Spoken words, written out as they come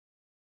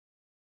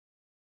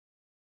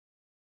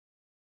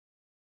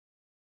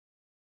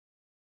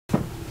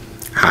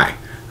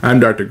I'm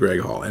Dr.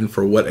 Greg Hall, and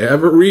for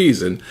whatever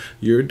reason,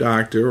 your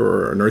doctor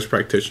or a nurse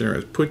practitioner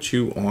has put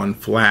you on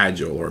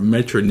Flagyl or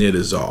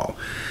Metronidazole.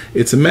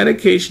 It's a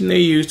medication they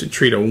use to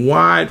treat a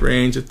wide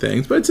range of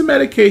things, but it's a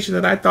medication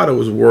that I thought it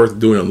was worth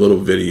doing a little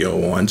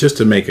video on just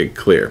to make it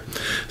clear.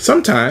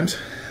 Sometimes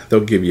they'll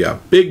give you a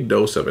big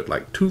dose of it,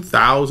 like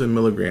 2,000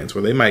 milligrams,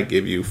 where they might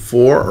give you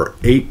 4 or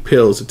 8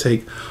 pills to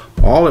take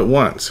all at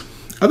once.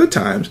 Other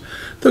times,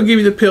 they'll give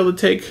you the pill to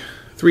take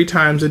 3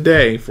 times a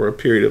day for a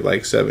period of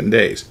like 7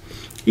 days.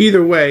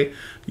 Either way,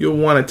 you'll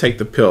want to take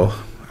the pill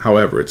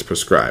however it's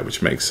prescribed,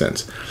 which makes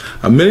sense.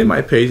 Many of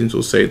my patients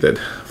will say that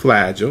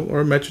Flagyl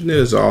or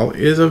Metronidazole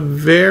is a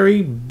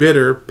very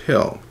bitter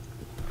pill.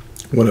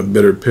 What a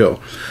bitter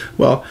pill.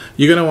 Well,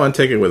 you're going to want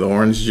to take it with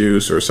orange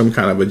juice or some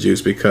kind of a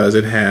juice because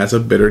it has a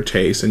bitter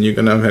taste and you're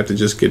going to have to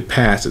just get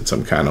past it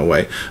some kind of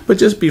way. But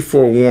just be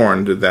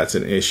forewarned that that's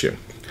an issue.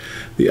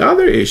 The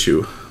other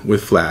issue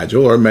with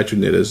Flagyl or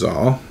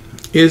Metronidazole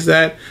is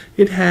that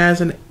it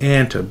has an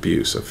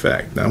Antabuse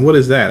Effect. Now, what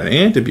is that? An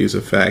Antabuse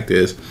Effect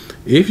is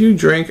if you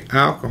drink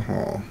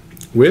alcohol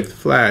with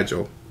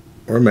Flagyl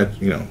or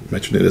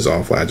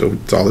Metronidazole,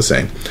 Flagyl, it's all the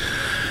same.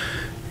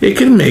 It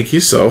can make you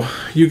so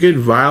you get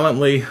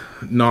violently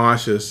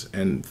nauseous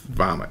and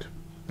vomit.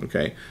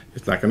 Okay,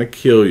 it's not going to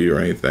kill you or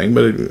anything,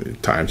 but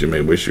at times you may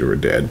wish you were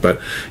dead.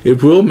 But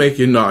it will make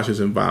you nauseous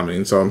and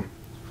vomiting. So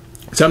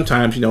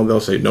sometimes, they'll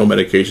say no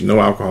medication,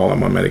 no alcohol,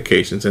 I'm on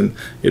medications, and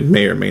it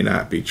may or may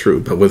not be true.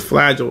 But with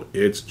Flagyl,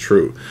 it's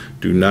true.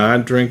 Do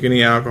not drink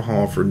any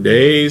alcohol for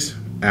days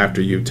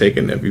after you've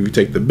taken it. If you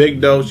take the big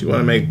dose, you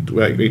want to make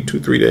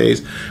 2-3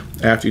 days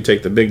after you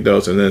take the big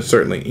dose, and then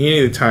certainly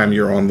any time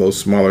you're on those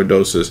smaller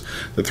doses,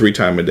 the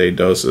 3-time-a-day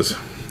doses,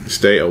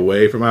 stay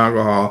away from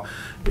alcohol.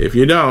 If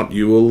you don't,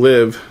 you will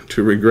live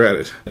to regret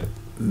it.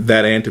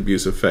 That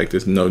Antabuse Effect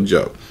is no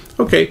joke.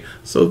 Okay,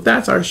 so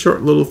that's our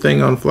short little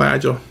thing on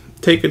Flagyl.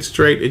 Take it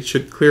straight. It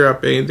should clear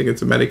up anything.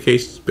 It's a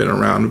medication that's been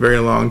around a very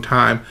long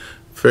time,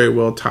 very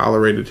well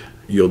tolerated.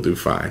 You'll do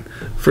fine.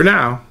 For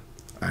now,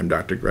 I'm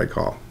Dr. Greg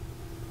Hall.